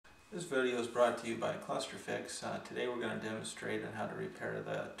This video is brought to you by ClusterFix. Today we're going to demonstrate on how to repair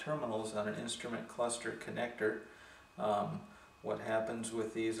the terminals on an instrument cluster connector. What happens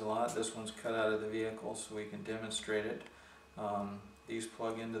with these a lot, this one's cut out of the vehicle so we can demonstrate it. These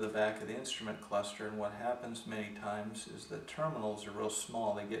plug into the back of the instrument cluster, and what happens many times is the terminals are real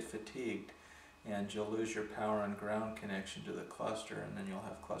small, they get fatigued, and you'll lose your power and ground connection to the cluster, and then you'll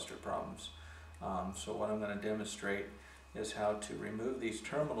have cluster problems. So what I'm going to demonstrate is how to remove these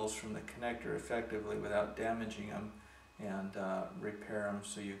terminals from the connector effectively without damaging them, and repair them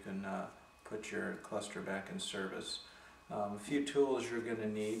so you can put your cluster back in service. A few tools you're going to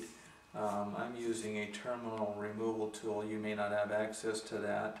need. I'm using a terminal removal tool. You may not have access to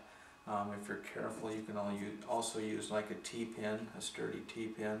that. If you're careful, you can also use like a T-pin, a sturdy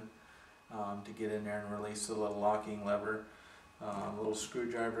T-pin, to get in there and release the little locking lever. A little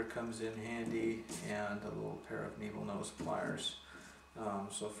screwdriver comes in handy, and a little pair of needle nose pliers.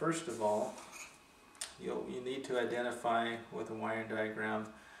 So first of all, you need to identify with a wiring diagram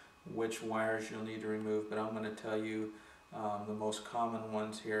which wires you'll need to remove, but I'm going to tell you the most common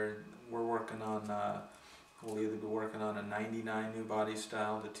ones here. We're working on, we'll either be working on a 99 new body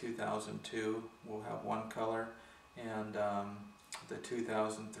style, the 2002, we'll have one color, and the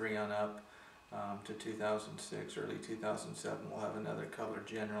 2003 on up to 2006, early 2007, we'll have another color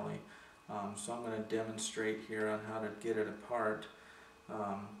generally. So I'm going to demonstrate here on how to get it apart.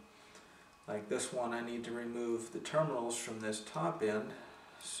 Like this one, I need to remove the terminals from this top end,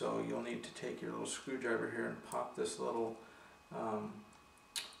 so you'll need to take your little screwdriver here and pop this little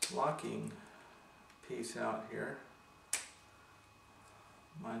locking piece out here.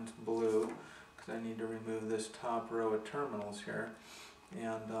 Mine's blue because I need to remove this top row of terminals here.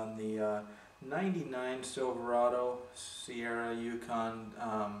 And on the 99 Silverado, Sierra, Yukon,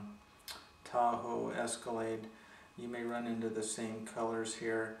 Tahoe, Escalade, you may run into the same colors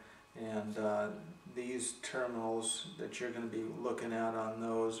here, and these terminals that you're going to be looking at on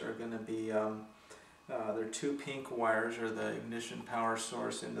those are going to be, they're two pink wires, or the ignition power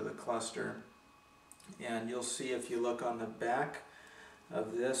source into the cluster. And you'll see if you look on the back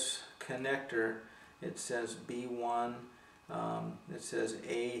of this connector, it says B1. It says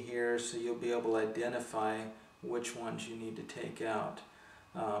A here, so you'll be able to identify which ones you need to take out.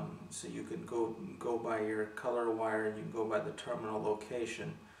 So you can go by your color wire, and you can go by the terminal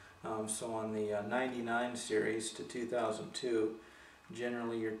location. So on the 99 series to 2002,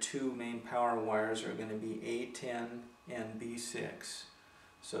 generally your two main power wires are going to be A10 and B6.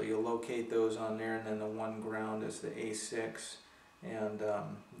 So you'll locate those on there, and then the one ground is the A6, and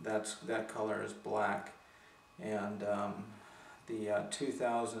that color is black. And the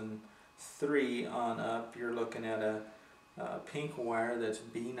 2003 on up, you're looking at a pink wire that's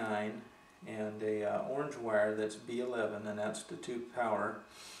B9 and a orange wire that's B11, and that's the two power.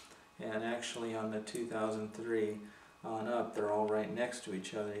 And actually on the 2003 on up, they're all right next to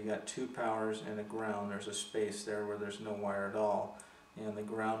each other. You got two powers and a ground. There's a space there where there's no wire at all, and the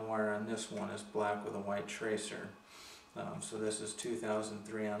ground wire on this one is black with a white tracer. So this is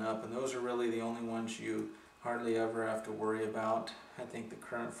 2003 on up, and those are really the only ones you hardly ever have to worry about. I think the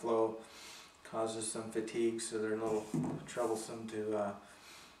current flow causes some fatigue, so they're a little troublesome to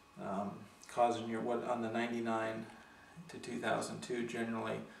causing your, on the 99 to 2002,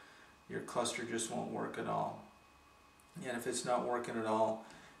 generally your cluster just won't work at all. And if it's not working at all,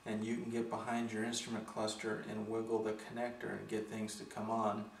 and you can get behind your instrument cluster and wiggle the connector and get things to come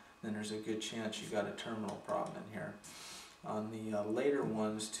on, then there's a good chance you got a terminal problem in here. On the later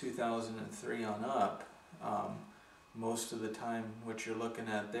ones, 2003 on up, most of the time what you're looking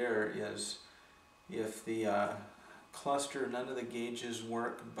at there is if the cluster, none of the gauges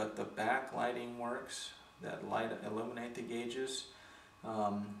work, but the backlighting works, that light illuminate the gauges,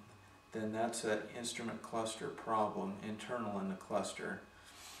 then that's an instrument cluster problem, internal in the cluster.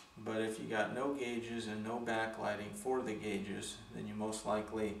 But if you got no gauges and no backlighting for the gauges, then you most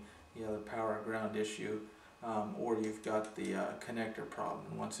likely you have a power ground issue, or you've got the connector problem.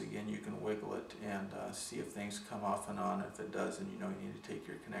 And once again, you can wiggle it and see if things come off and on. If it does, then you know you need to take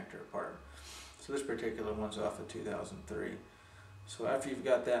your connector apart. So this particular one's off of 2003. So after you've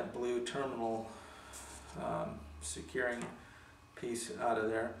got that blue terminal securing piece out of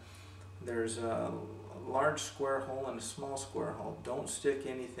there, there's a large square hole and a small square hole. Don't stick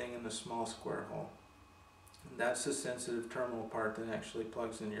anything in the small square hole. That's the sensitive terminal part that actually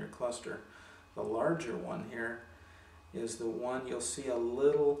plugs into your cluster. The larger one here is the one, you'll see a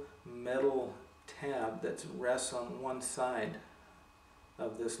little metal tab that rests on one side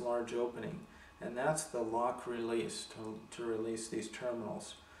of this large opening, and that's the lock release to release these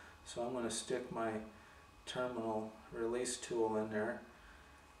terminals. So I'm going to stick my terminal release tool in there,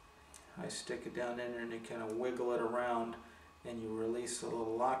 I stick it down in there and you kind of wiggle it around and you release the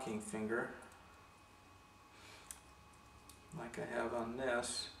little locking finger like I have on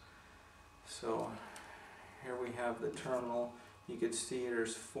this. So here we have the terminal. You can see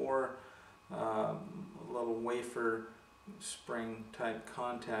there's 4 little wafer spring type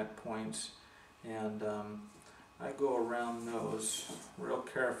contact points, and I go around those real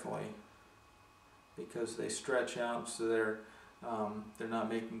carefully because they stretch out, so they're not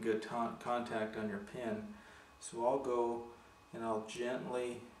making good contact on your pin. So I'll go and I'll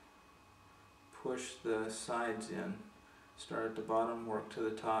gently push the sides in. Start at the bottom, work to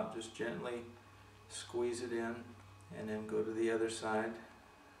the top, just gently squeeze it in, and then go to the other side,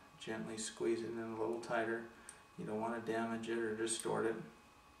 gently squeeze it in a little tighter. You don't want to damage it or distort it.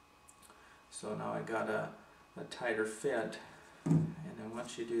 So now I got a tighter fit, and then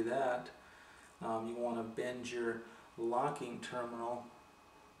once you do that, you want to bend your locking terminal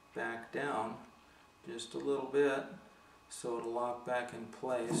back down just a little bit so it'll lock back in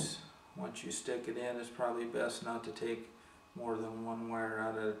place. Once you stick it in, it's probably best not to take more than 1 wire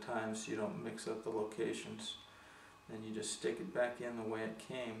out at a time so you don't mix up the locations. Then you just stick it back in the way it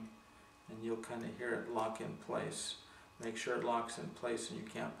came, and you'll kind of hear it lock in place. Make sure it locks in place and you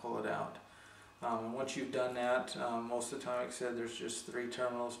can't pull it out. And once you've done that, most of the time, like I said, there's just 3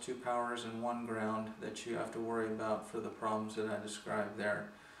 terminals, 2 powers and 1 ground that you have to worry about for the problems that I described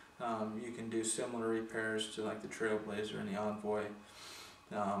there. You can do similar repairs to like the Trailblazer and the Envoy,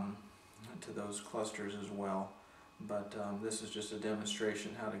 to those clusters as well. But this is just a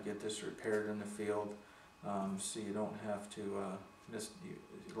demonstration how to get this repaired in the field, so you don't have to a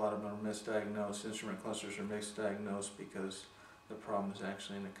lot of them are misdiagnosed. Instrument clusters are misdiagnosed because the problem is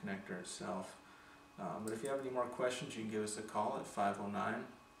actually in the connector itself. But if you have any more questions, you can give us a call at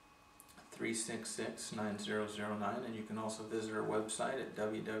 509-366-9009, and you can also visit our website at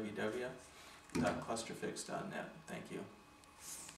www.clusterfix.net. Thank you.